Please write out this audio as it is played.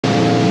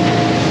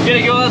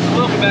G'day guys,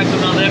 welcome back to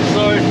another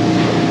episode.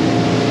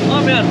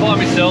 I'm out by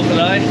myself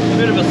today, a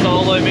bit of a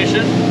solo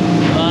mission,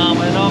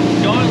 and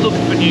I'm going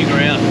looking for new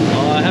ground.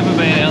 I haven't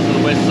been out to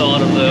the west side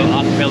of the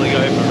archipelago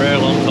for a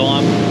very long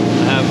time.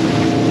 I have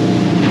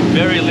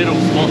very little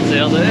spots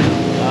out there,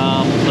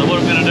 so what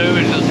I'm going to do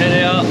is just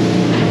head out,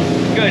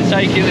 go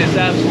take in this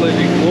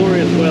absolutely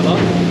glorious weather,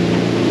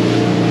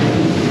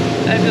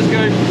 and just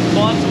go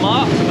find some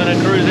marks. I'm going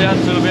to cruise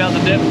out to about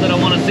the depth that I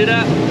want to sit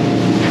at.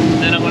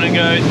 Then I'm going to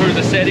go through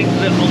the settings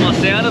on my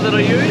sounder that I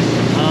use,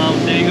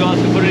 so you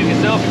guys can put it in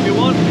yourself if you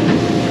want.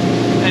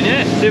 And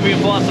yeah, see if we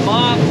can find some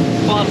marks,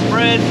 find some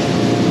red,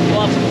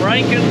 find some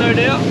rankin, no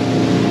doubt.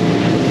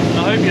 And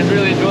I hope you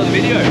really enjoy the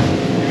video.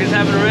 If you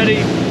haven't already,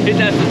 hit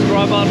that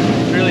subscribe button.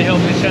 It really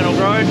helps this channel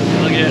grow.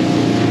 I get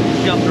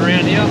jumped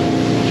around here.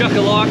 Chuck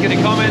a like and a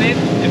comment in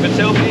if it's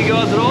helping you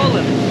guys at all,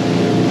 and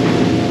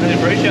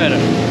really appreciate it.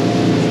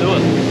 Let's do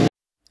it.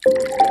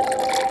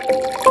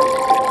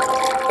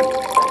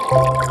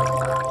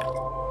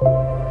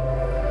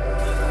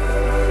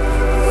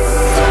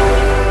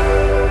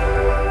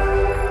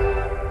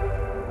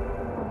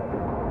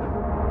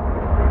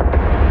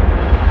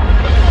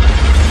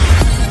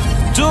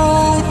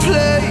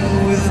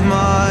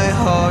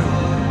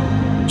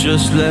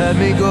 Just let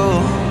me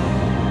go,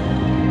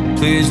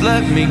 please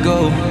let me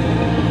go.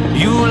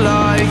 You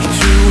like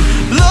to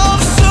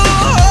love so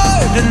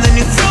hard and then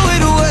you throw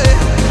it away.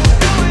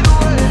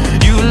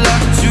 You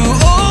like to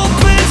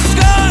open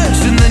skies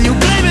and then you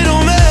blame it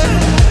on me.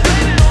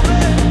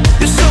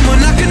 You're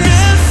someone I can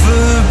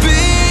never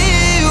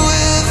be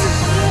with.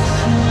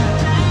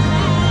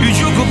 You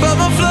joke about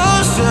my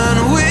flaws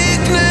and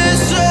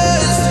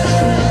weaknesses.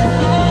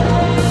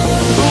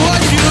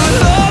 Why'd you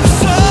love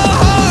so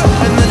hard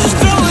and then just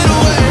throw it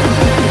away?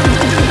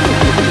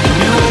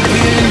 You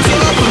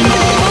opened up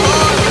my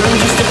heart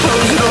just to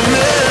close it on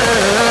me.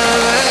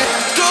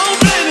 Don't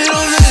blame it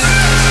on me.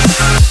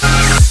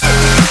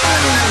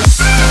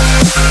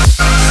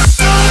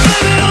 Don't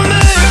blame it on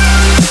me.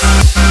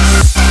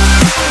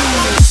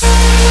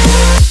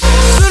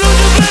 So don't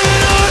you blame it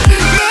on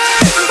me.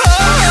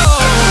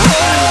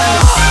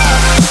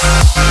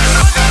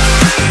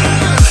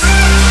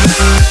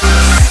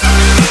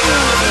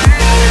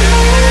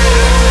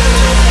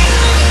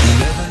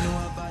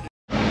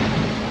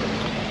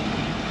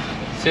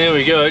 So here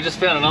we go, just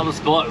found another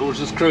spot. We was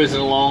just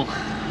cruising along.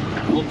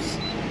 Whoops.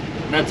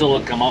 And that's all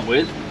I come up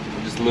with,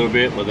 just a little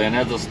bit, but then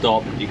as I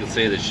stop, you can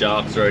see the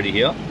sharks already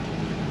here.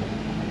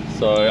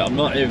 So I'm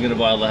not even going to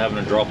be able to have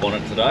a drop on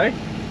it today,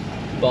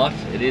 but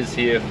it is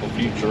here for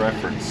future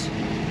reference.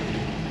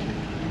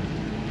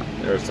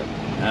 There are some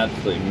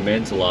absolutely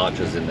mental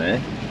arches in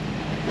there.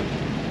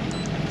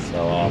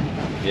 So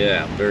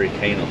yeah, I'm very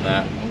keen on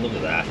that. Oh, look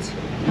at that.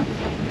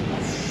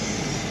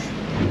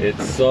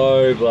 It's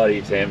so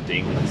bloody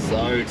tempting,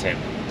 so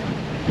tempting.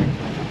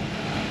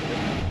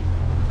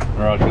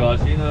 Alright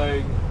guys, you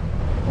know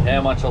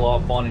how much I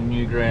like finding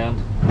new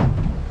ground,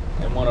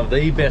 and one of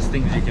the best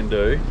things you can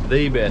do,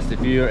 the best,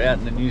 if you're out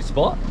in a new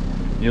spot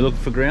and you're looking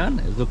for ground,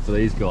 is look for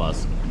these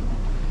guys.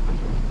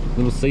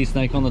 Little sea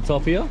snake on the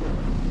top here.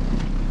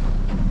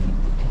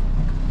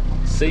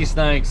 Sea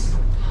snakes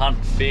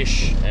hunt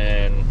fish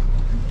and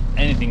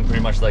anything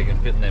pretty much they can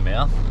fit in their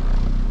mouth.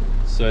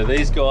 So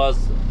these guys,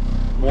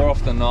 more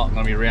often than not,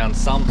 going to be around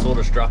some sort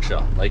of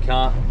structure. They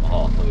can't,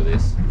 oh look at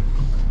this.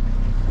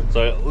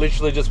 So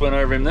literally just went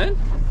over him then,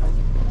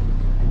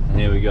 and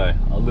here we go,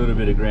 a little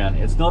bit of ground.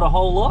 It's not a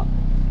whole lot,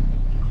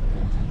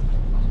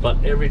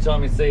 but every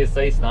time you see a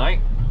sea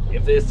snake,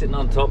 if they're sitting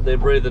on top, they're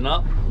breathing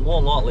up,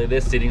 more than likely they're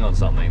sitting on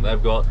something.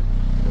 They've got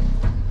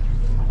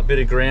a bit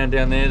of ground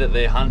down there that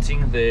they're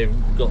hunting. They've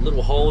got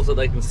little holes that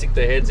they can stick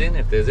their heads in.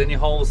 If there's any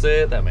holes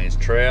there, that means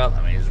trout,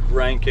 that means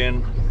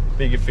rankin.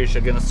 Bigger fish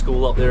are going to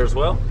school up there as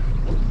well.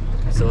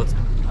 So it's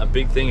a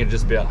big thing of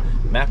just about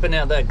mapping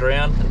out that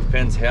ground. It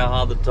depends how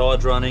hard the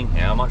tide's running,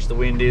 how much the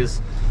wind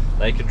is.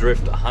 They could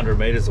drift 100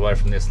 meters away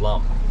from this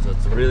lump. So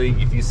it's really,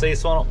 if you see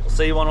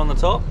one on the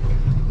top,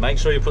 make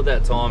sure you put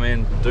that time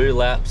in, do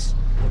laps,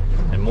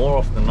 and more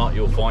often than not,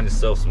 you'll find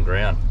yourself some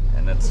ground.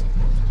 And it's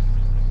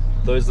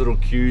those little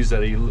cues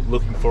that you're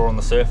looking for on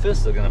the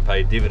surface are going to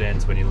pay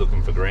dividends when you're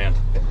looking for ground.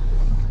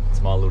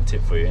 It's my little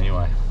tip for you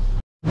anyway.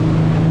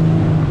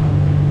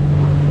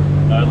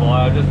 No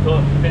lie, I just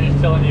finished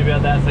telling you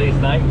about that sea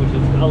snake, which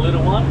is a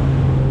little one.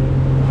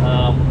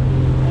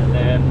 And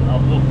then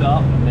I've looked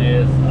up and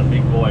there's a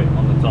big boy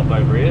on the top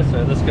over here.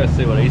 So let's go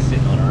see what he's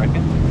sitting on, I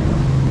reckon.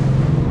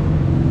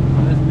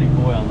 This big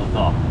boy on the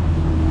top.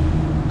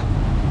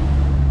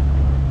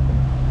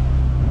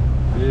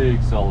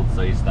 Big solid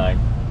sea snake.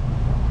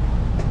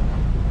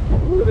 A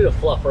little bit of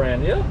fluff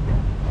around here.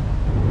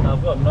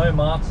 I've got no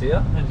marks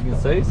here, as you can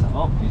see. So,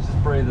 oh, he's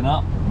just breathing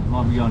up.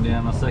 Might be going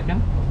down in a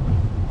second.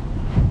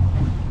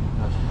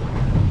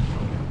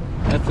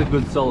 That's a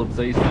good solid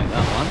sea snake,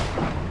 that one.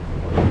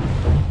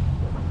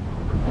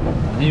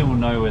 And he will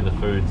know where the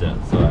food's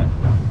at, so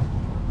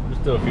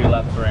just do a few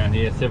laps around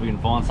here, see if we can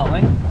find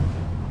something.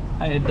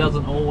 Hey, it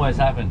doesn't always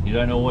happen. You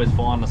don't always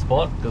find a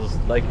spot because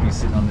they can be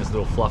sitting on this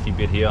little fluffy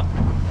bit here.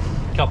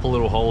 A couple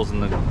little holes in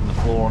the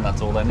floor and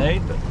that's all they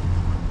need. But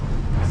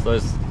it's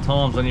those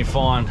times when you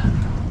find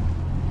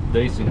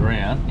decent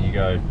ground, you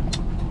go,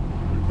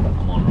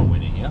 I'm on a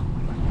winner here.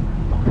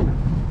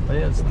 But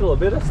yeah, it's still a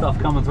bit of stuff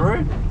coming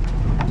through.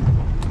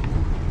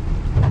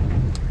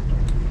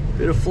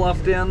 Bit of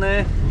fluff down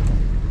there.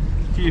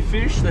 A few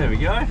fish, there we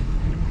go.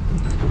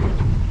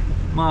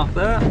 Mark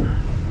that.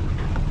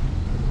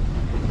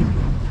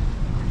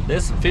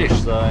 There's some fish,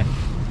 so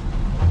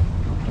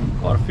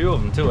quite a few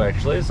of them too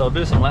actually. So I'll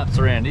do some laps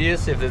around here,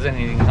 see if there's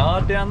anything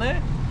hard down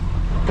there.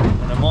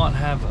 And I might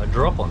have a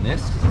drop on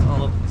this. Oh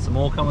look, some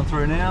more coming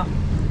through now.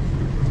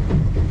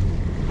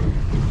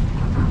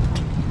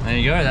 There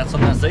you go, that's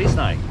on that sea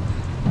snake.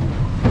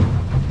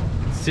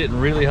 It's sitting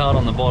really hard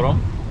on the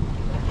bottom.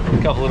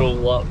 A couple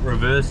little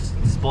reverse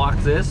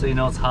spikes there, so you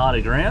know it's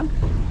harder ground.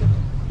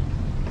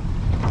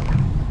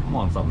 Come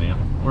on, something here.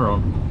 We're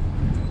on.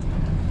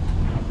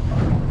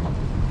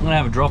 I'm gonna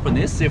have a drop in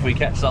this, see if we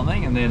catch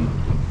something, and then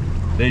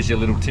there's your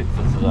little tip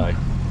for today.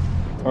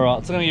 All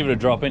right, so I'm gonna give it a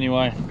drop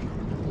anyway.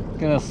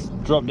 Gonna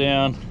drop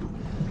down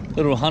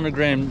little 100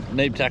 gram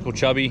neap tackle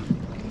chubby.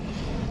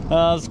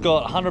 It's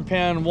got 100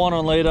 pound 1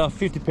 on leader,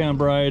 50 pound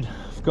braid.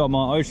 I've got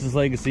my Ocean's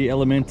Legacy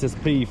Elementus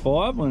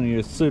P5. I'm gonna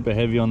use super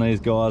heavy on these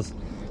guys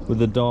with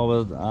the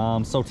Daiwa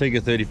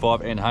Saltiga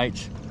 35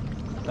 NH.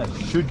 That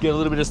should get a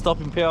little bit of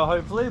stopping power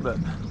hopefully, but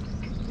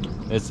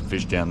there's some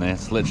fish down there,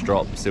 so let's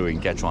drop, see if we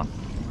can catch one.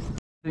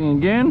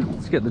 Again,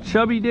 let's get the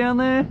chubby down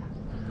there.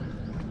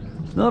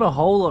 Not a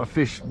whole lot of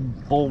fish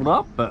balled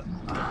up, but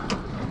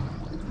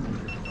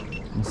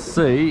we'll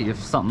see if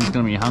something's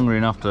going to be hungry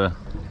enough to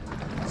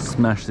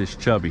smash this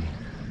chubby.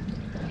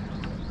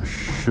 I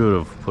should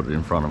have put it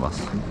in front of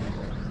us.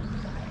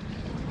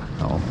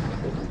 Oh,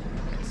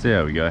 see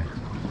how we go.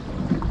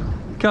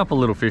 Couple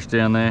little fish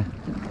down there.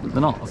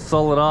 They're not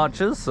solid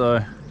arches, so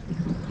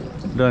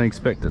don't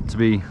expect it to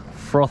be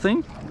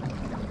frothing.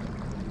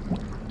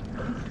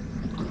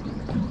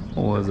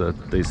 Oh, there's a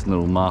decent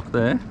little mark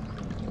there.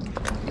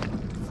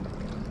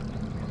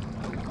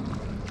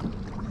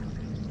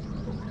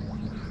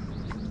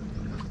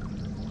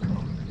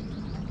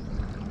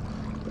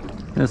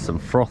 There's some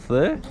froth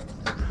there.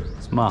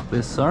 Let's mark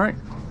this, sorry.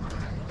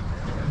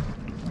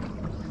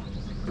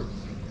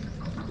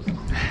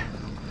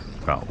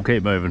 Right, we'll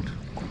keep moving.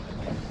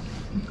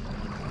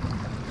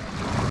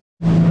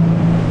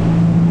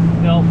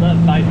 Nope, that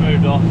bait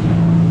moved off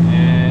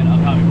and I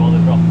can't be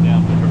bothered dropping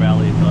down for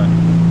trevally, so I'm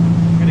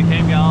gonna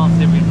keep going,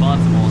 see if we can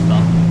find some more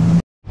stuff.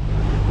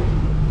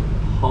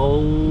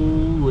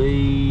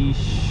 Holy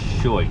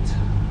shite.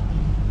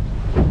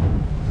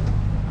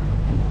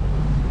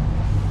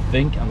 I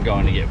think I'm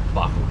going to get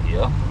buckled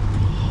here.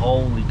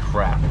 Holy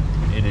crap,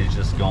 it has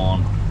just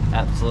gone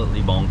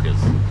absolutely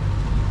bonkers.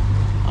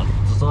 I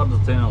decided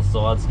to turn on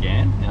side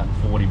scan out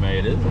 40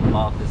 meters and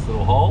mark this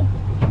little hole.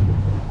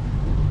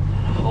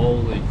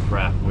 Holy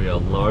crap, we are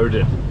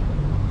loaded.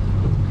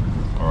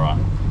 All right,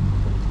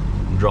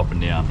 I'm dropping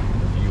down.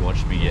 You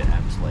watch me get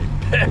absolutely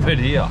peppered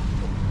here.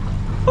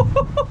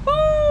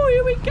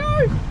 Here we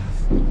go.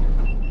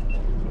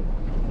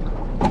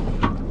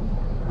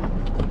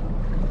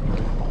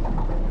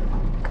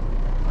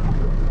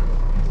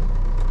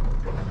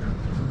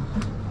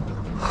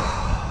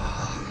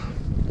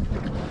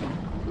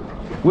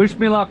 Wish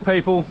me luck,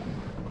 people.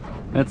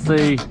 Let's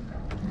see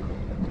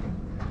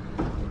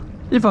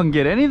if I can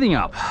get anything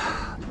up.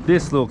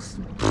 This looks,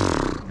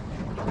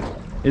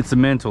 it's a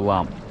mental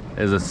lump.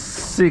 There's a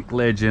sick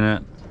ledge in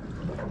it.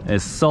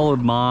 There's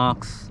solid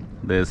marks.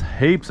 There's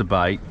heaps of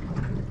bait.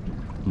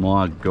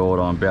 My God,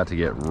 I'm about to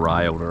get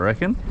railed, I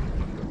reckon.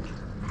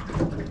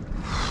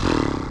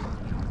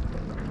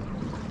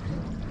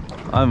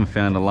 I haven't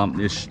found a lump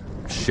this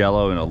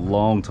shallow in a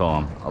long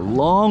time. A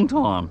long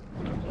time.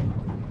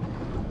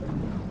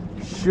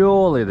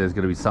 Surely there's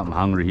going to be something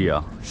hungry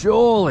here.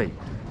 Surely.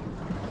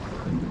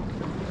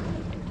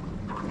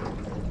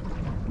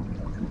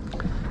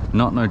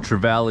 Not no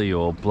trevally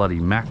or bloody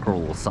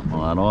mackerel or something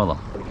like that either.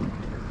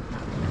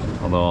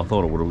 Although I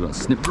thought it would have got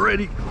snipped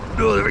already.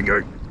 Oh, there we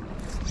go.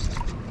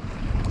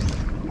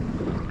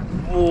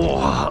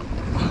 Oh,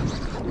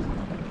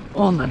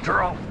 on the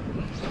drop.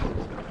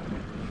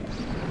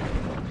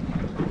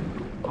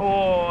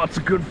 Oh, that's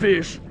a good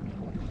fish.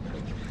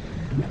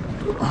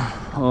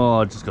 Oh,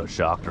 I just got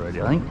sharked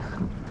already, I think.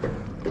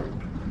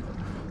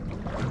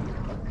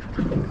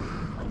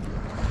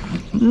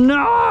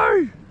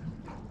 No!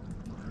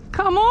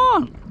 Come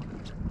on!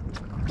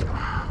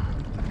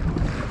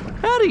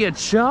 How'd he get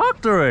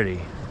sharked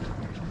already?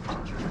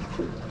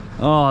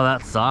 Oh,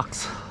 that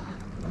sucks.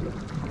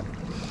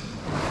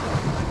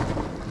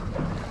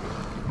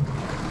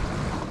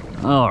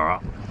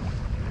 Alright.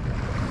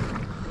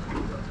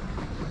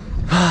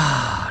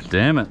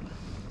 Damn it.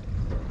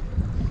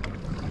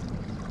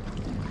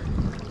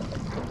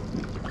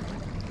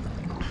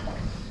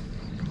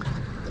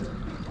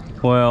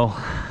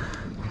 Well,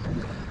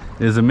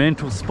 there's a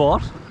mental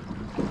spot.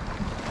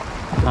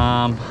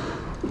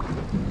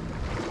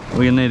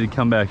 We're gonna need to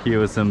come back here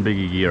with some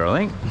bigger gear, I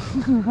think.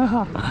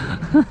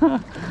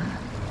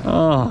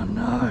 Oh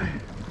no.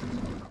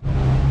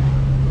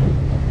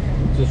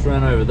 Just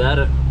ran over that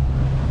at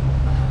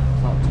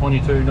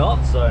 22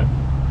 knots, so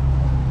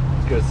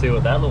let's go see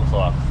what that looks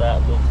like.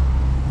 That looks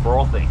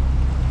frothy.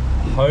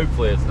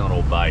 Hopefully it's not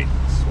all bait,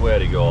 swear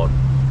to God.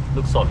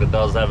 Looks like it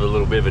does have a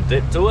little bit of a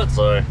dip to it,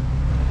 so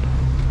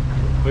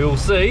we will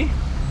see.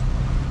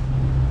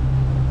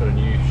 Got a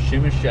new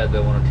shimmer shad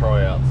that I want to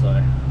try out, so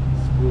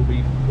this will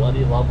be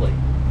bloody lovely.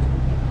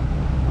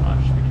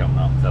 Alright, should be coming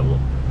up, let's have a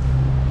look.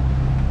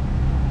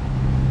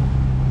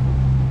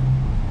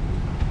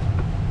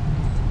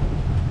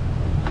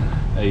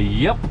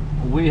 Yep,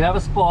 we have a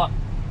spot.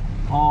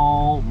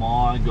 Oh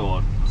my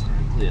God,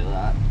 sorry, clear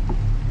that.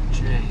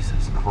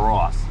 Jesus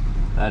Christ,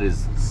 that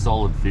is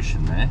solid fish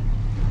in there.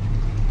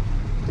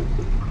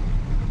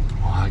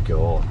 My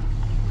God.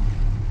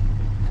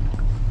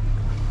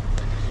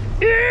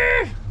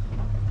 Yeah!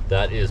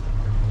 That is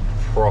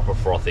proper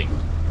frothing.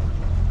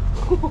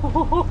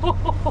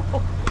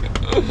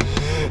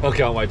 I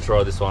can't wait to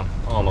try this one.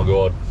 Oh my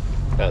God,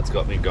 that's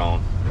got me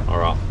going. All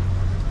right,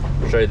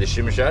 I'll show you the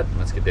shimmer shad.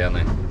 Let's get down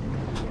there.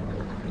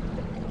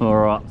 All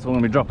right, so I'm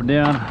gonna be dropping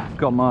down. I've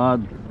got my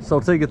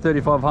Saltiga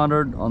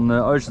 3500 on the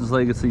Ocean's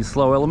Legacy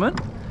slow element.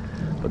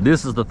 But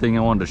this is the thing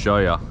I wanted to show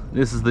you.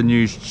 This is the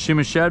new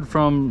shimmer shad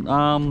from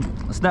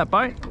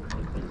Snapbait.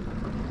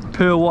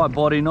 Pearl white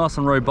body, nice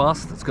and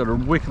robust. It's got a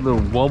wicked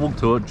little wobble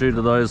to it due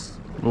to those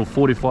little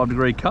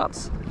 45-degree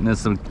cuts. And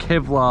there's some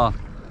Kevlar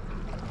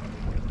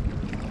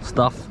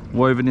stuff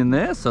woven in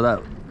there, so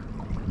that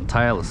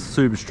tail is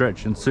super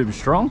stretchy and super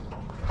strong.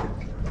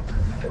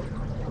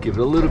 Give it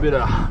a little bit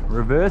of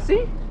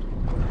reversey.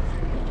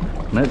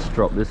 Let's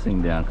drop this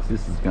thing down because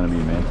this is going to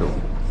be mental.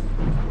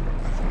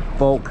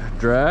 Bulk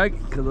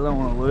drag because I don't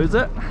want to lose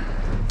it.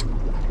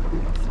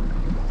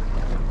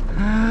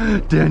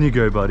 Down you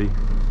go, buddy.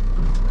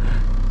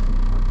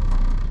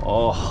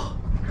 Oh,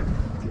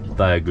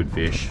 they are good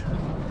fish.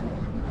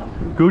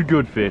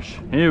 Good fish.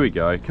 Here we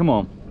go. Come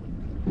on.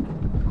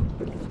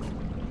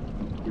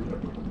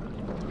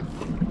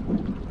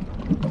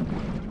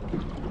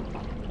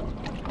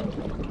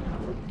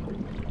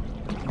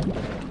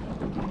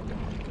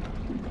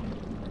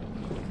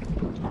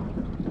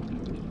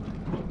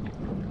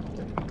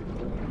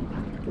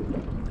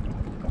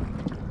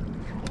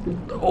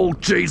 Oh,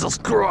 Jesus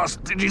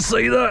Christ, did you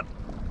see that?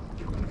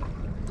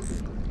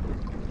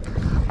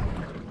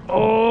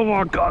 Oh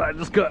my God, I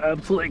just got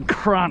absolutely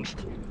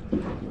crunched.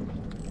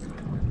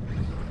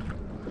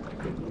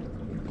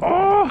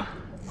 Oh!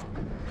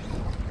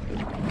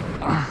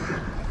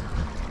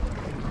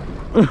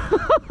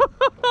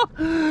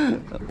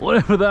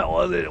 Whatever that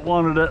was, it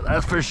wanted it,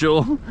 that's for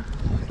sure.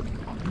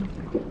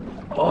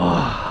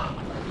 Oh.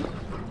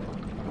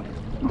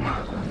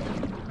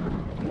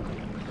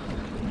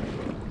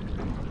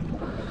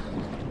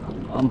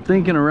 I'm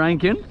thinking of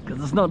rankin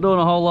because it's not doing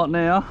a whole lot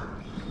now.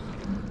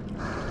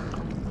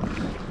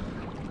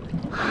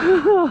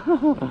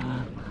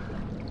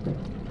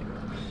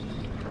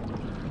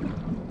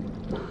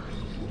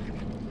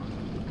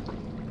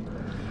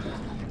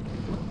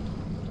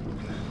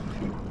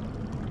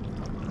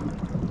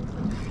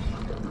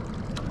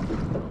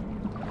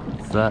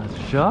 Is that a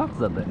shark? Is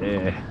that the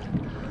air?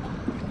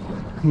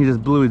 He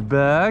just blew his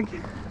bag.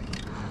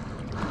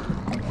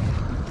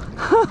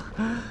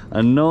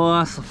 A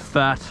nice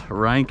fat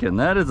rankin.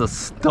 That is a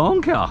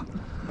stonker.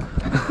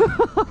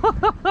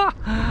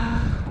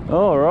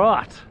 All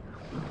right.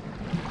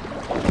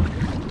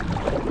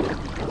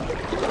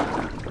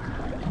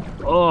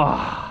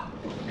 Oh.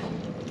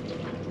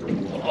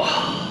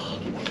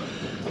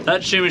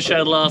 That shimmer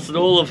shad lasted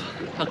all of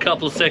a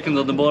couple of seconds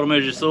on the bottom,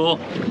 as you saw,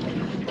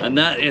 and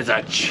that is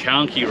a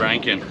chunky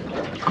rankin.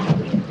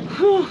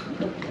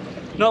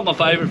 Not my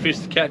favourite fish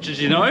to catch, as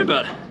you know,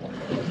 but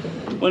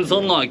when it's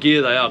on light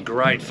gear, they are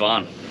great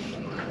fun.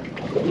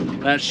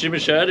 That shimmer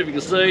shad, if you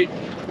can see,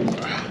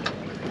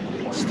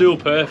 still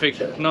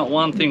perfect. Not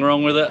one thing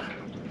wrong with it.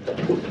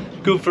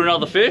 Good for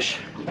another fish,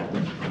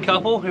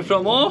 couple, if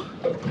not more.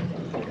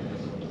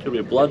 Could be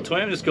a blood to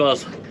him. This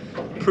guy's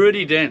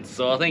pretty dense,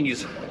 so I think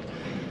he's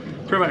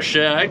pretty much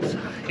shagged.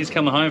 He's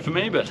coming home for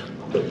me, but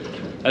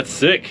that's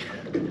sick.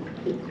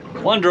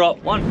 One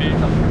drop, one fish.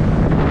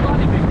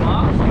 Bloody big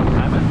mark, like a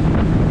havent.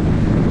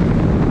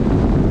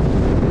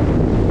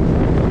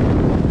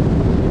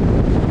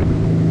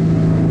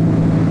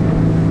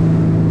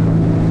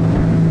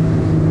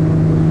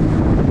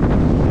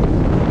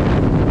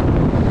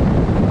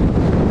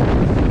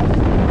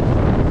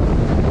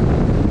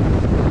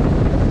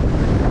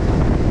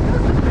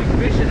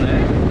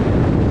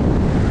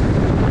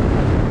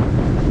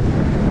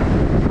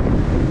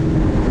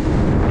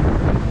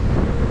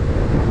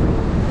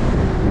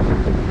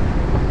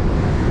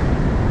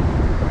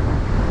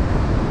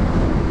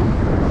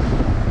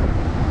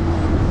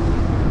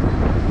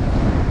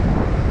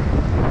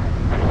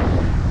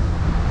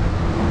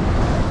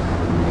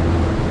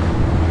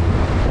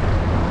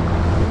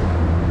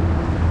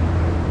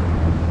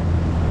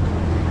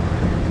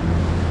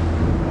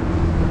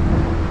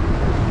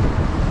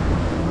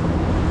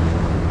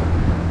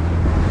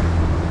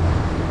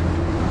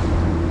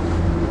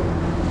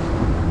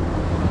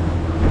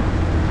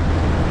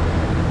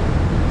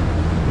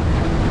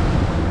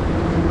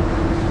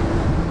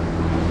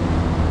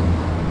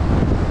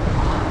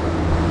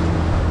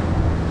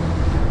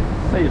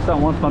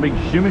 someone wants my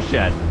big shimmer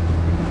shad.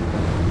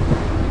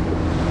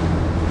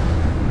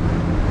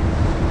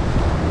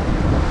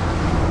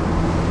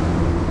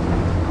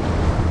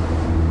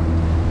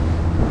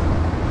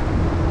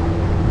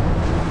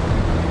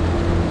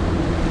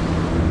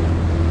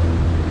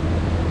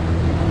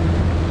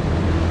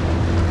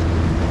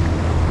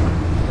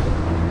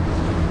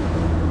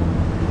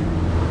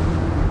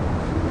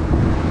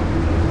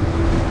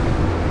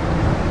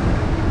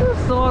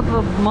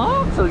 The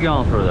marks are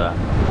going through that.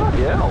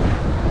 Bloody hell.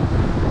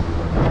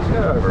 Let's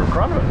go over in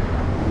front of it.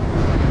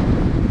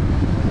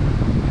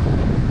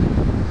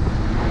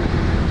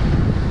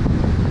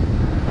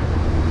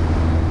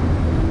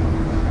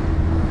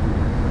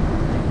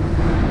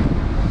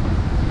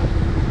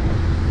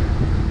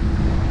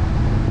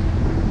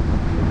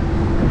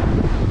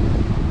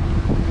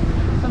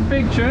 Some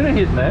big tuna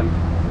hitting them.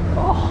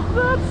 Oh,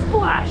 that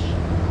splash.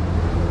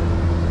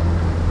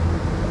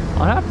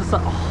 I have to say,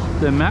 oh,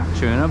 they're map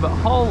tuna, but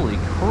holy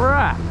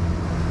crap.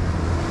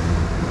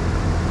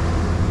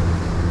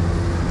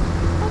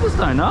 I just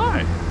don't know.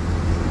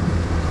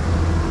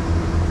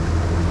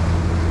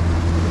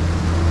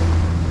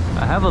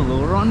 I have a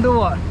lure under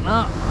what?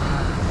 No.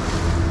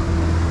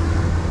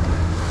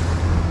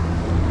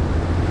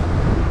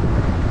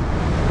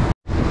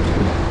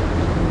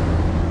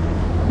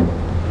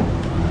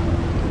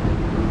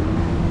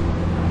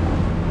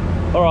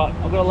 Alright,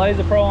 I've got a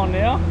laser pro on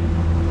now.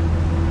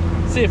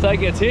 See if that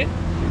gets hit,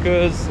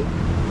 because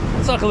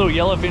it's like a little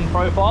yellowfin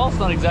profile. It's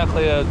not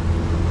exactly a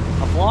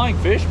flying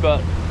fish,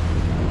 but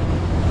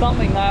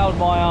something nailed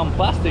my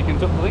plastic and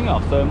took the thing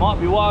off. So it might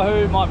be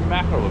wahoo, might be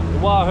mackerel. If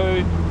it's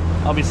wahoo,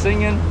 I'll be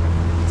singing.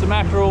 If it's a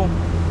mackerel,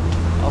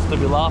 I'll still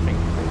be laughing.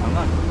 I don't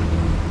know.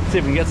 See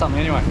if we can get something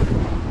anyway.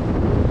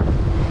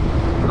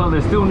 So they're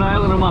still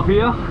nailing them up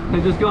here.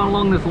 They're just going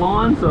along this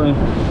line, so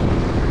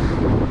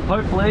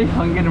hopefully I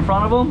can get in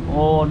front of them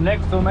or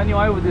next to them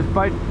anyway with this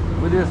bait,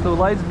 with this little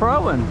laser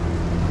pro, and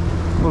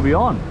we'll be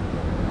on.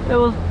 There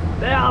was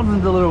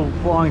thousands of little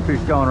flying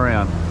fish going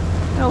around.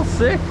 That was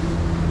sick.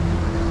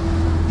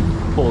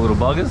 Poor little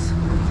buggers.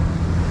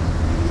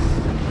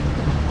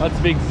 That's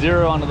a big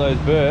zero under those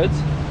birds.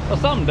 Well,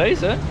 something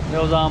decent.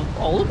 There was oh,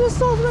 look at the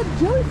size of that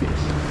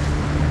jellyfish.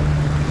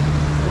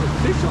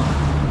 There's fish on it.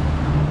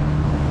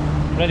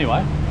 But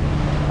anyway,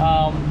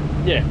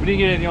 yeah, we didn't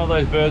get anything on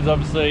those birds.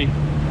 Obviously,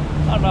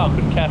 I don't know, I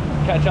couldn't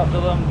catch up to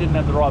them. Didn't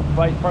have the right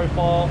bait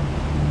profile.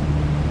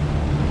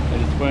 They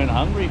just weren't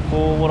hungry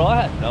for what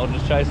I had. They were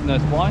just chasing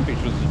those flying fish,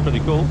 which was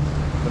pretty cool.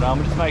 But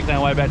we're just making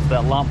our way back to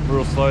that lump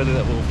real slowly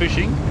that we were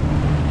fishing.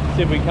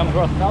 See if we can come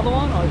across another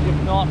one, or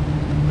if not,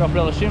 drop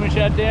another shimmer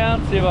shad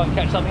down, see if I can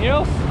catch something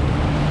else.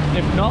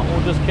 If not,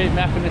 we'll just keep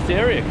mapping this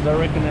area, because I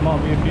reckon there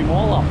might be a few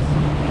more lumps.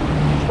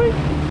 Sweet.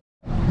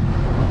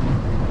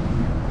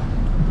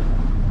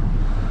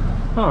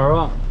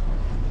 Alright.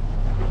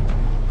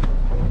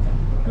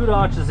 Good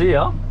arches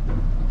here.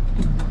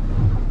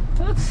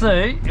 Let's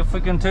see if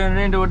we can turn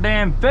it into a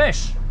damn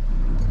fish.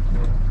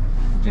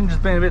 Ginger's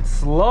been a bit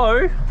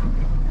slow.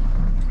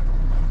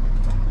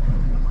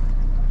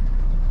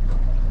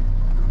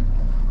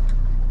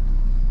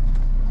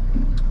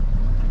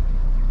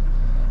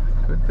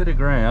 Good bit of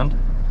ground.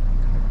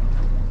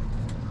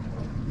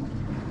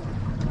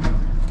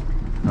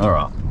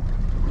 Alright.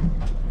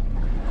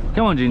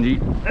 Come on, Gingy.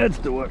 Let's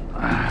do it.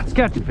 Let's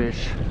catch a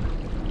fish.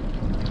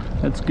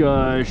 Let's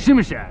go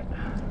shimmy shad.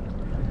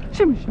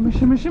 Shimmy, shimmy,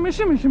 shimmy, shimmy,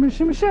 shimmy, shimmy,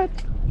 shimmy shad.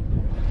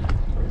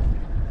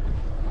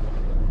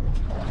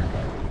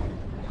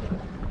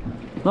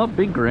 Not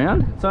big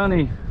ground. It's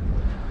only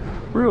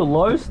real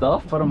low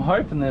stuff, but I'm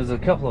hoping there's a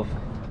couple of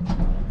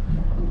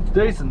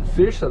decent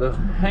fish that are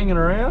hanging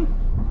around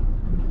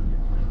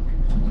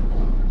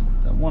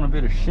that want a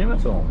bit of shimmer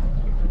to them.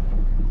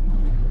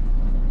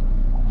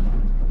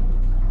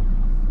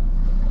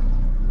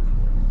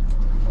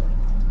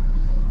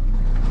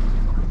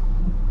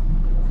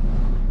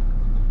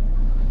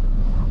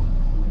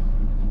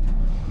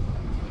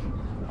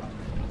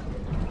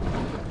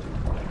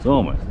 It's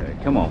almost there,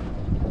 come on.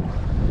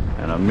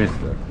 And I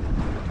missed it.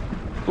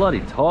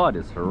 Bloody tide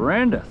is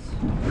horrendous.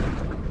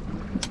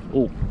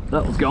 Oh,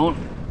 that was going.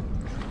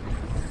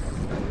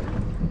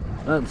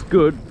 That's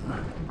good.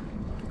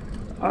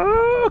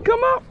 Oh,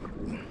 come up.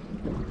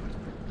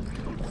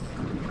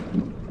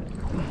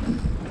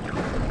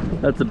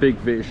 That's a big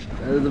fish.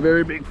 That is a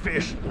very big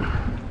fish.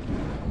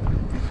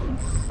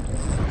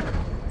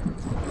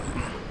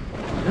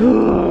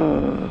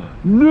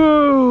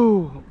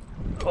 No!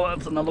 Oh,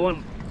 that's another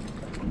one.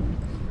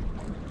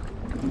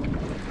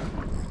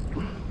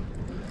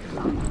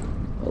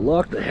 I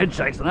like the head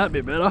shakes on that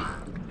bit better.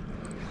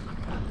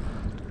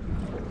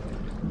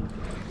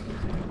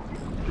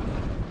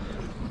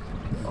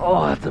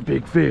 Oh, that's a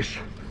big fish.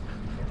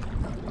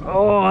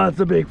 Oh, that's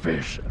a big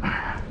fish.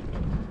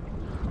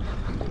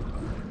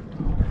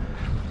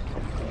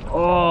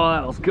 Oh,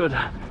 that was good.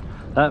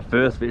 That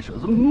first fish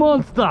was a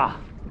monster.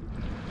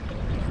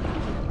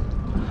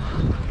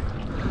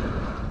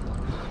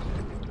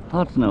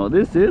 I don't know what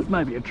this is.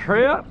 Maybe a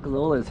trout because of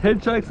all those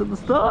head shakes at the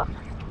start.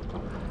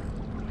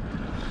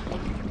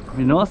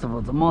 be nice if it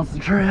was a monster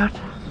trout.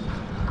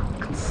 I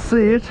can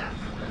see it.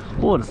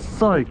 Oh, it's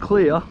so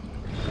clear.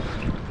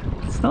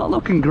 It's not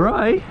looking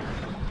grey.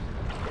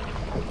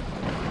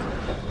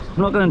 I'm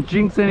not going to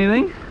jinx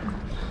anything.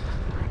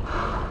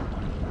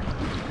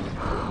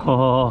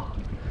 Oh,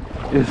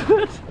 is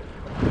it?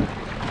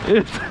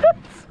 Is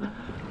it?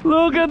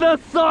 Look at the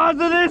size of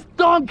this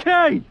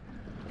donkey!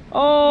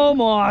 Oh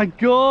my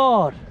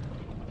god!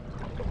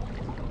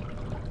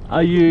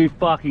 Are you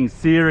fucking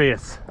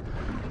serious?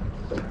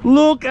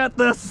 Look at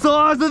the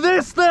size of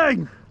this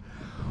thing!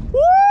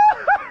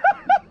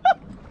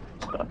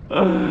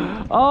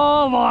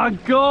 Oh my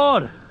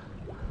god!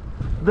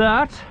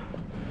 That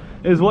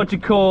is what you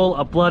call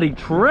a bloody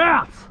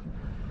trout!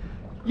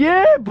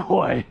 Yeah,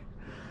 boy!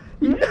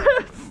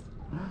 Yes!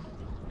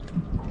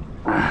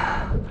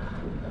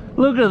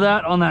 Look at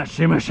that on that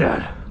shimmer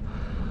shad.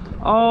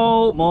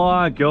 Oh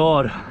my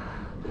god.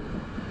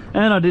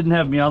 And I didn't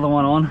have my other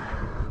one on.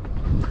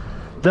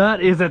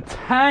 That is a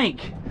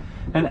tank.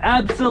 An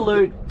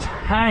absolute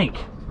tank.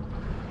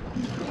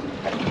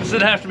 This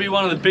would have to be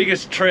one of the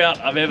biggest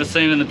trout I've ever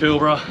seen in the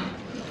Pilbara.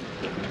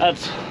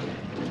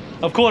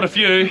 I've caught a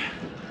few.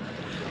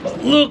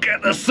 But look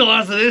at the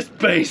size of this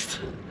beast.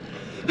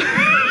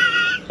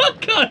 I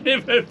can't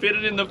even fit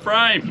it in the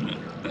frame.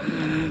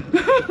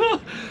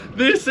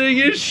 This thing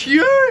is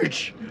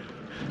huge.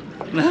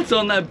 And that's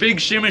on that big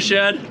shimmer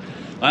shad.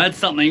 I had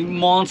something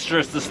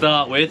monstrous to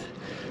start with.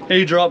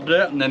 He dropped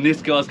it, and then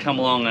this guy's come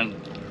along and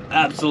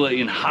absolutely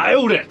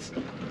inhaled it.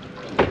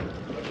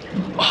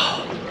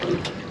 Oh,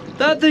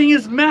 that thing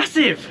is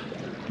massive.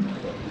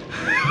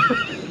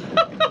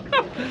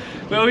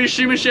 Well, your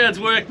shimmer shads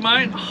work,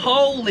 mate.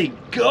 Holy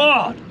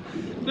God.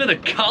 Look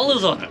at the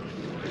colours on it.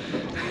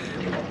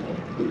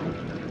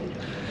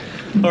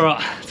 All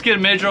right, let's get a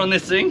measure on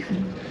this thing.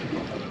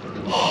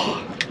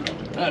 Oh,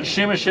 that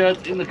shimmer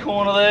shad's in the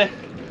corner there.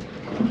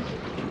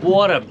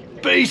 What a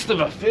beast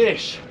of a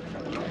fish.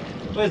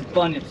 Where's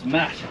Bunyip's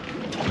mat?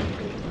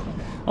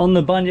 On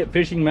the Bunyip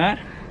fishing mat,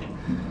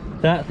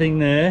 that thing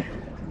there,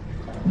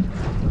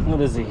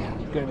 what is he?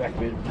 Go back a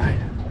bit, mate.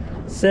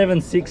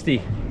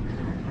 760.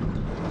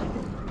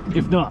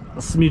 If not, a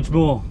smidge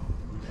more.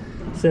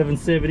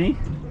 770.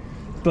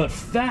 But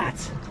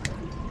fat.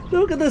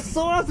 Look at the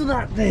size of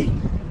that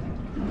thing.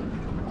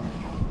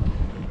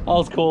 I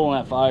was calling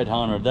that for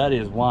 800. That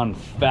is one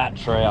fat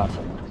trout.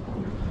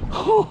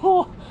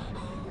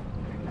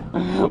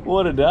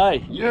 What a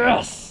day.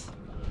 Yes!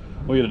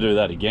 We're gonna do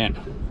that again.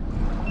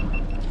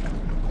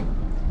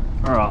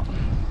 All right,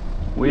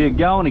 we are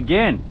going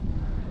again.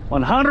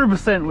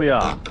 100% we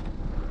are.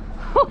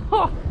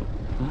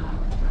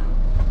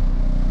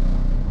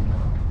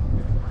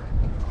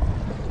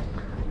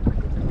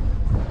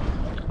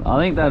 I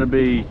think that'd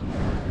be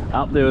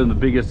up there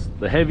with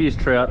the heaviest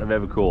trout I've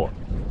ever caught.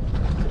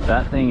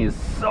 That thing is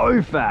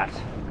so fat.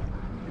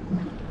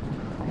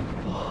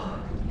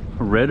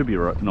 Red would be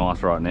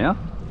nice right now.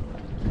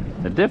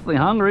 They're definitely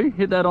hungry.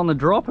 Hit that on the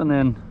drop, and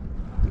then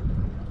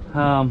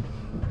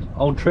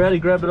old Trouty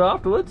grabbed it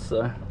afterwards.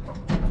 So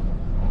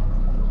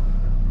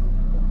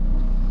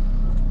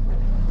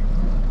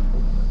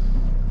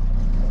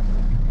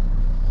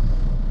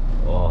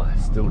oh,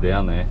 it's still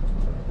down there.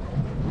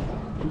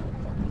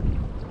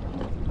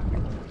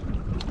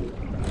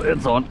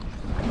 It's on.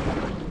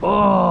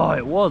 Oh,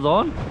 it was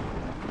on.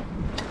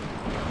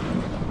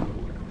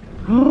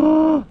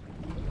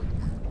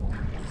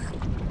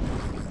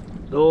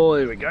 Oh,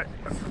 there we go.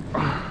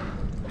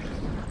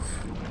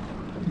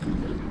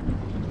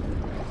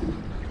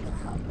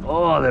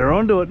 Oh, they're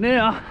onto it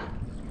now.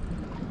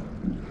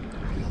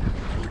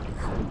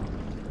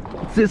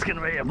 What's this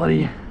gonna be, a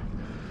bloody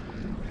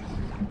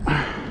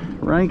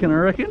rankin, I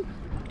reckon?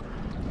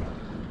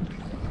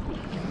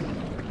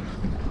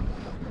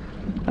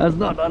 Has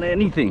not done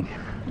anything.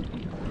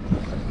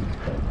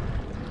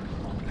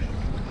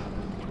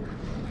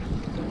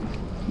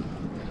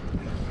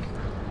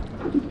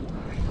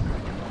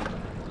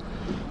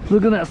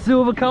 Look at that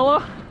silver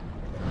colour.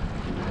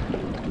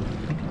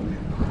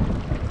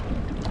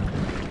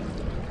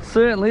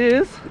 Certainly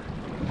is.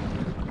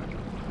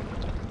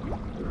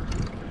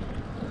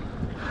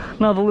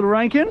 Another little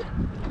rankin.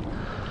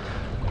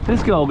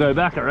 This guy will go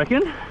back, I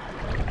reckon.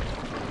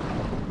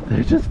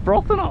 They're just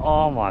frothing it.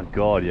 Oh my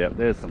God, yep,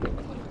 there's some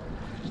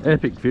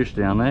epic fish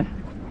down there.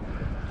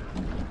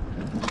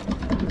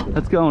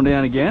 That's going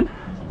down again.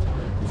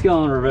 Let's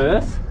go in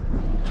reverse.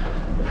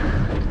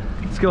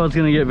 This guy's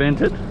gonna get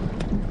vented.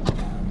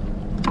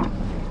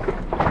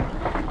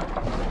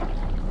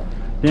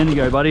 Down you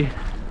go, buddy.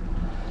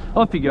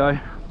 Off you go.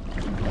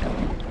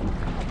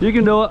 You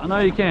can do it, I know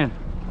you can.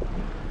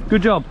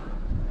 Good job.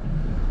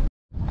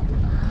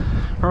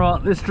 All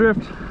right, this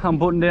drift, I'm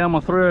putting down my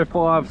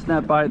 305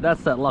 snap bait.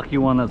 That's that lucky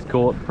one that's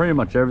caught pretty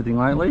much everything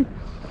lately.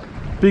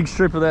 Big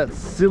strip of that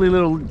silly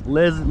little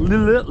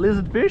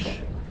lizard fish.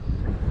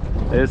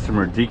 There's some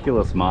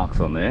ridiculous marks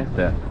on there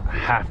that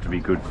have to be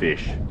good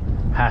fish.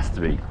 Has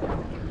to be.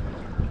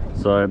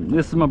 So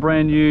this is my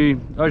brand new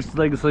Ocean's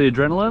Legacy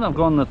Adrenaline. I've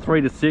gone the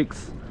 3 to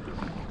 6.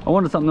 I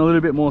wanted something a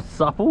little bit more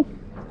supple.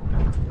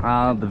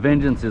 The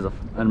Vengeance is an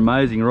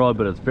amazing rod,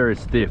 but it's very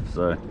stiff,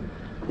 so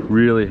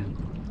really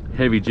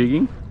heavy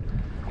jigging.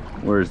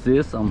 Whereas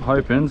this, I'm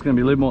hoping, is going to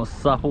be a little more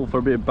supple for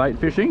a bit of bait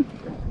fishing.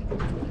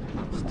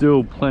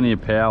 Still plenty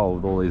of power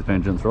with all these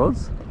Vengeance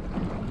rods.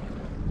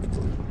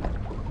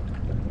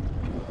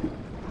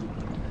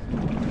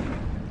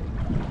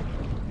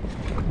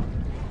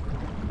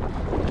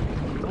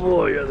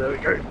 Oh yeah, there we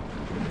go.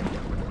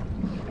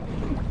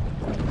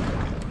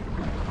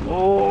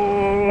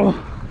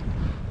 Oh!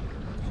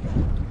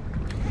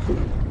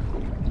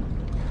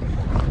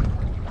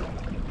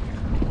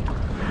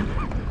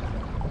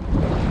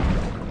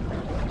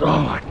 Oh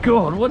my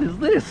God, what is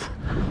this?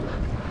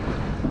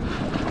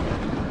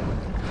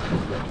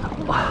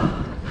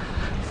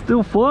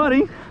 Still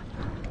fighting.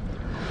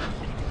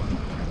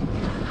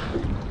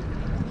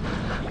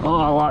 Oh,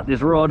 I like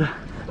this rod.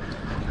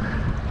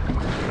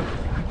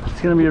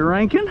 It's gonna be a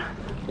rankin.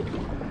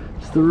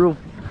 Just a real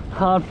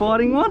hard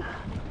fighting one.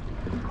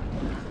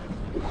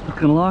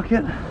 Looking like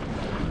it.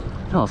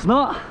 No, it's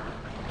not.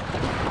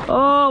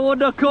 Oh, what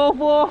did I call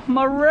for?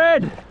 My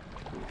red.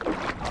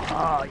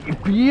 Oh, you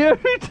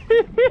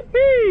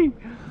beauty!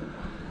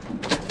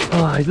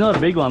 Oh, he's not a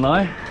big one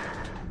though.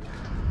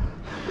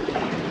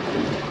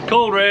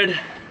 Cold red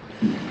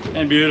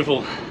and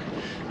beautiful.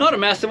 Not a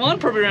massive one,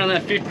 probably around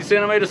that 50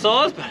 centimetre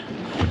size, but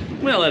I'm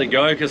gonna let it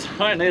go because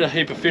I don't need a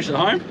heap of fish at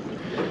home.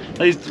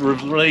 These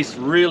release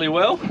really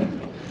well, so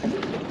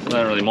I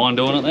don't really mind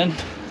doing it then.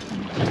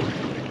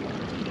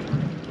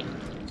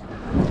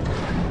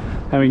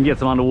 And we can get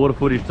some underwater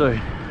footage too.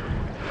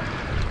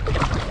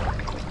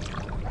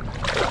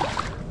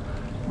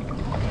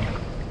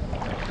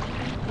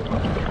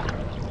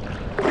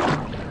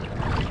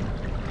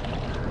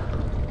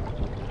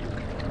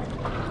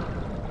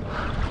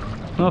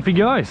 Off he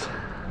goes.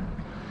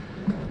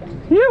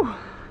 Phew.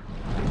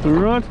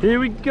 Alright, here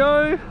we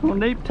go. On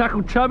deep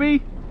tackle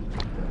chubby.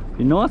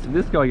 Be nice if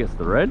this guy gets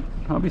the red.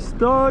 I'll be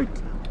stoked.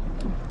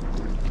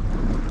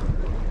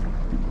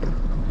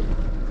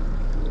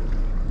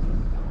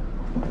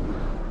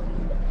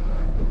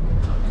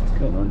 What's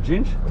going on,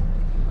 Ginge?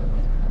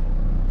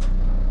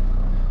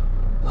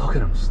 Look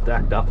at them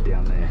stacked up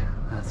down there.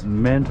 That's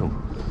mental.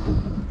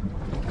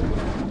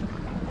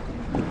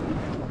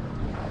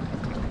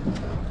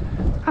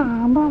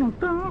 I'm on a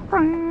dark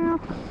round.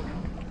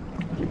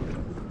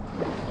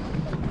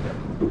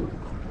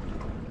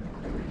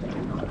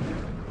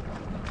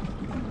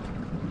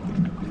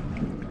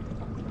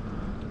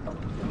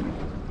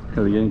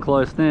 We're getting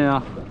close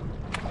now.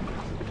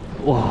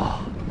 Whoa.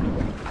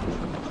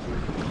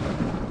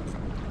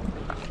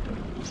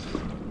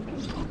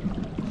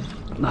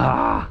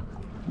 Ah.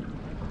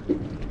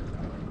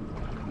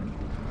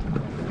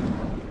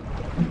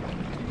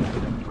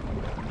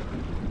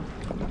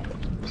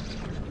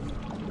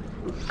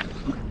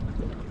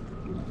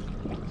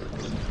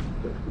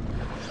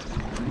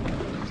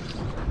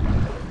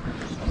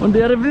 One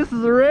doubt if this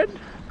is a red.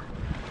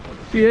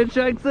 Few head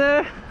shakes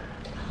there.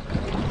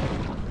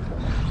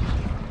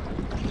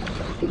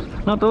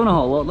 Not doing a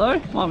whole lot though.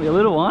 Might be a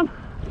little one.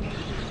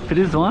 If it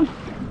is one.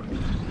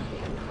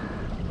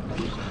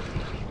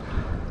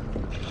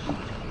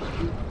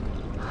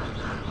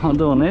 Not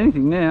doing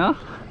anything now.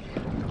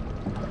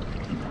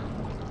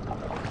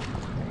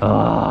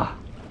 Ah.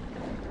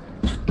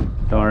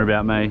 Don't worry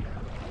about me.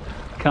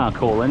 Can't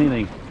call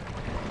anything.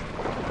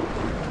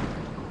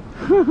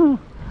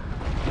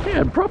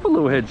 Yeah, proper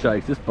little head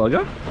shakes, this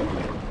bugger.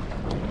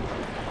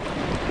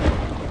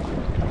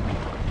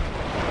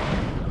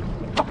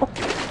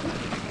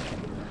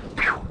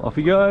 Off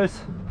he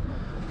goes.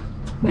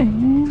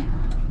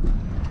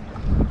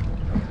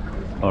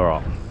 All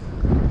right.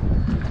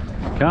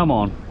 Come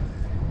on.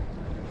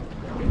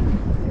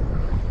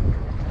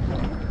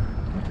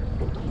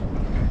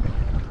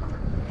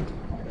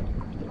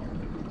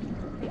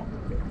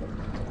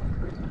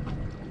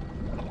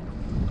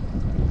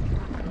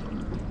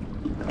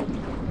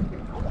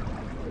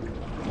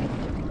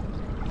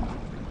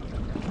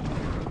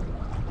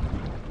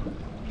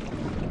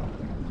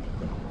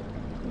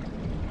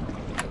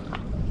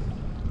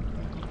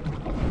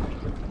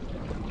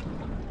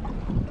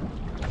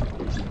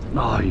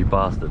 Oh, you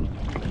bastard.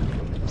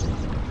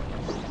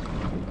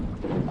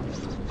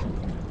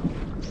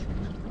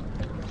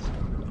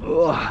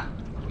 Oh.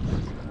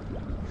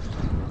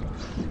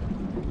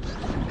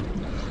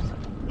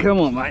 Come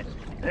on, mate.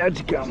 How'd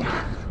you come?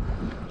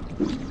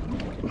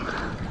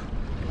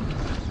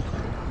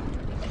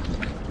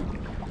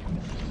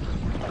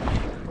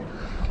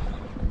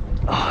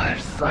 Oh,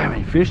 there's so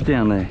many fish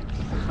down there.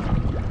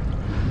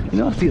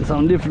 Nice to get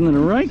something different than a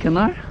rankin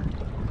though.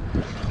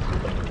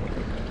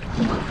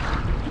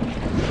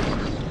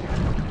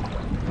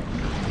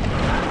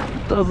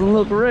 Doesn't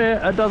look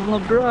rare, it doesn't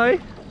look dry.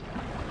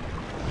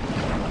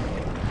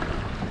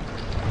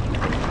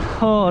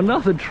 Oh,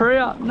 another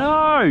trout,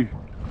 no!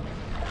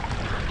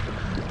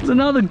 It's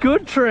another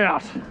good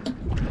trout.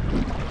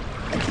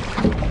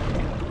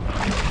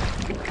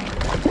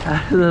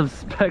 That is a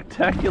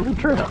spectacular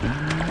trout.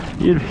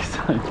 You'd be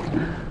so...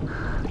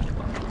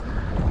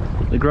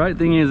 The great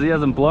thing is he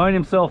hasn't blown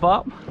himself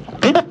up.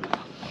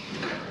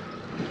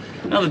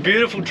 Another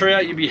beautiful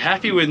trout you'd be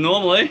happy with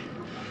normally.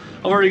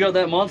 I've already got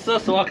that monster,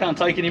 so I can't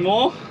take any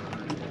more.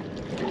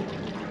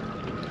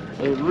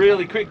 So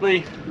really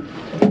quickly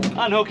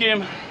unhook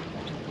him.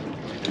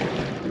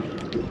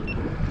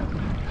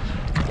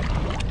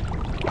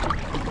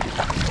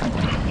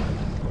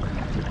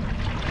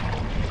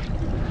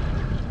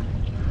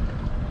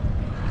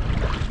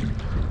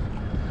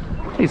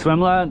 He swam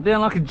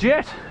down like a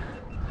jet.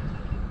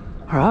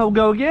 All right, we'll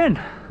go again.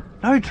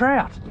 No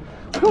trout.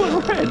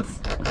 Good reds.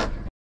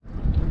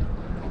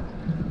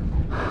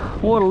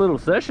 What a little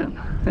session.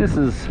 This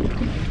is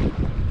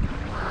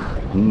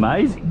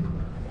amazing.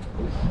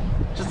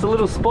 Just a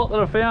little spot that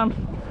I found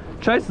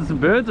chasing some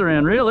birds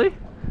around really,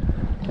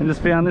 and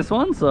just found this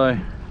one, so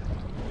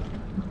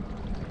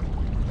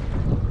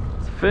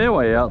it's a fair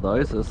way out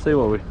though, so let's see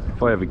what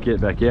if I ever get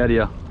back out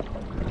here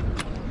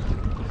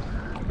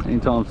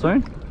anytime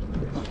soon.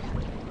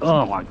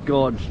 Oh my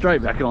god,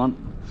 straight back on.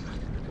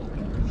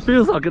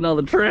 Feels like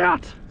another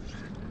trout.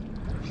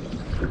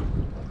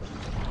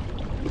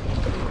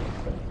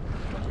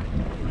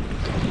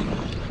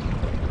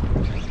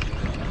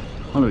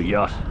 What do we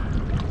got?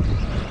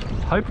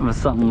 Hoping for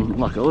something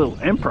like a little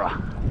emperor.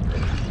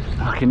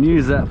 I can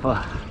use that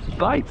for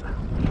bait.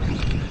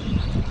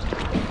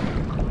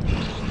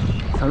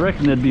 So I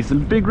reckon there'd be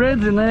some big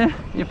reds in there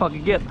if I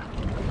could get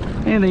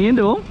anything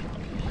into them.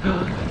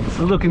 This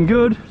is looking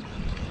good.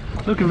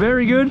 Looking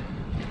very good.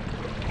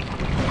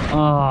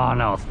 Oh,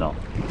 no it's not.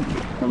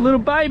 A little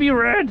baby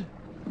red.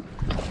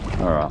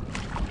 All right.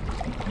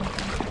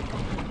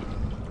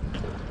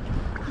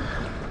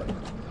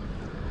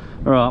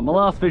 All right, my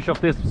last fish off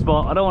this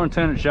spot. I don't want to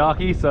turn it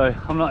sharky, so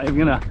I'm not even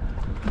gonna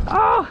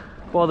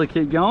bother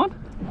keep going.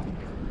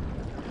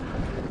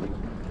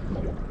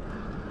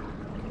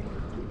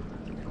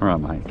 All right,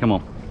 mate, come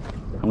on.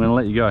 I'm gonna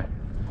let you go.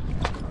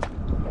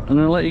 I'm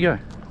gonna let you go.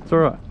 It's all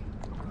right.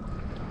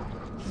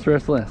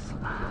 Stress less.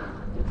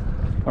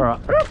 All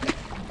right,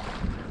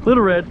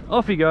 little red,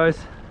 off he goes.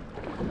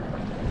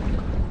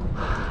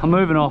 I'm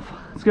moving off.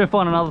 Let's go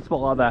find another spot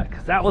like that,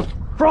 because that was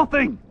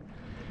frothing.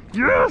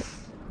 Yes!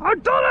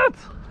 I've done it!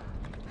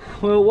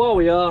 Well, while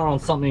we are on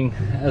something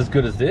as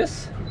good as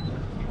this,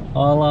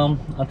 I'll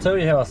tell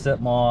you how I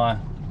set my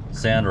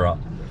sounder up.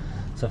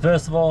 So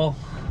first of all,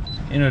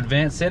 in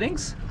advanced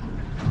settings,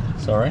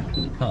 sorry,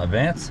 not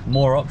advanced,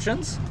 more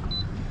options,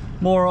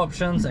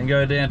 and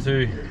go down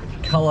to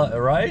color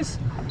arrays.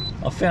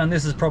 I found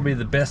this is probably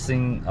the best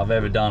thing I've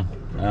ever done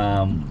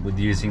with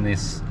using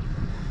this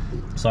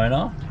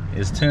sonar,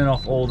 is turn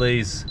off all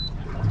these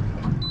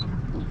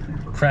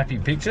crappy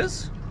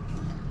pictures.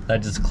 They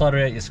just clutter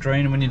out your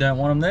screen when you don't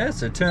want them there,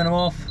 so turn them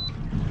off.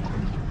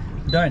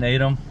 Don't need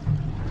them.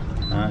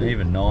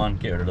 Even 9,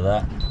 get rid of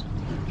that.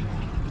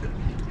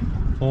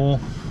 4,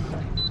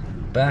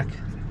 back.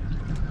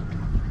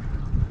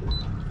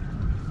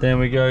 Then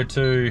we go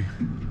to,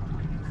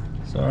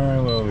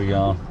 sorry, where are we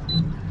going?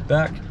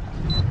 Back.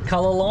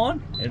 Color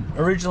line.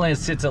 Originally it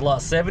sits at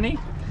like 70,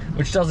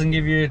 which doesn't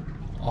give you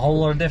a whole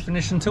lot of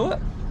definition to it.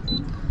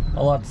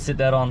 I like to sit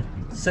that on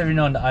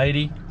 79 to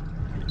 80.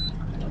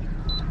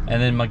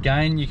 And then my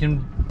gain, you can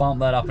bump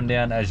that up and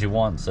down as you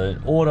want. So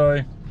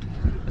auto,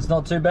 it's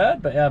not too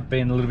bad, but out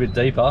being a little bit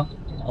deeper,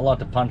 I like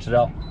to punch it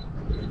up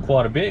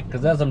quite a bit,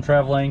 because as I'm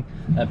traveling,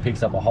 that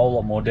picks up a whole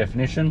lot more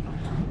definition.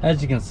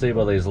 As you can see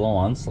by these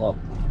lines, like,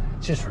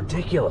 it's just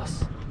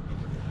ridiculous.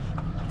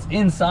 It's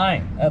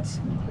insane. That's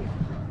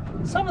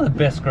some of the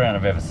best ground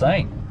I've ever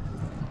seen.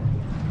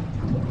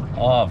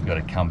 Oh, I've got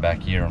to come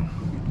back here and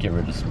get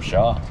rid of some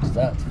sharks.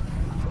 That's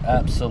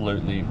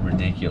absolutely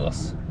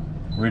ridiculous.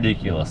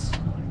 Ridiculous.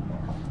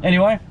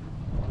 Anyway,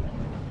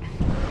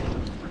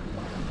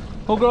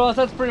 well guys,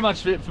 that's pretty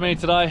much it for me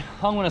today.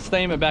 I'm going to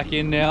steam it back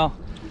in now.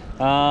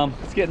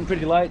 It's getting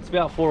pretty late. It's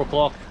about 4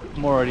 o'clock.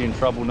 I'm already in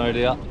trouble, no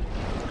doubt,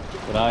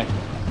 today.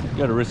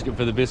 Got to risk it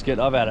for the biscuit.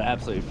 I've had an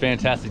absolutely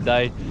fantastic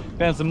day.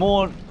 Found some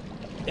more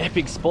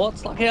epic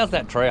spots. Like, how's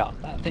that trout?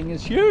 That thing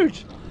is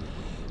huge.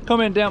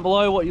 Comment down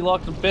below what you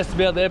liked the best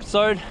about the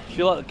episode. If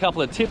you like a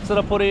couple of tips that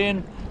I put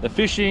in, the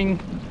fishing,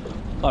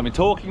 like me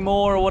talking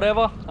more or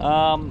whatever.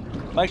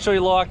 Make sure you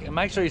like and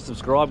make sure you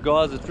subscribe,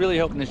 guys. It's really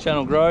helping this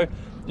channel grow.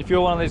 If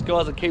you're one of these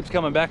guys that keeps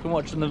coming back and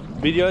watching the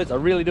videos, I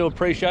really do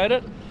appreciate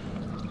it.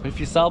 If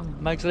you sub,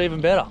 makes it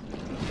even better.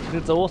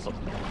 It's awesome.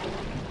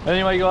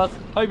 Anyway guys,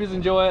 hope you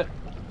enjoy it.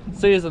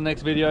 See you in the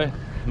next video.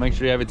 Make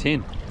sure you have a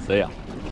tin. See ya.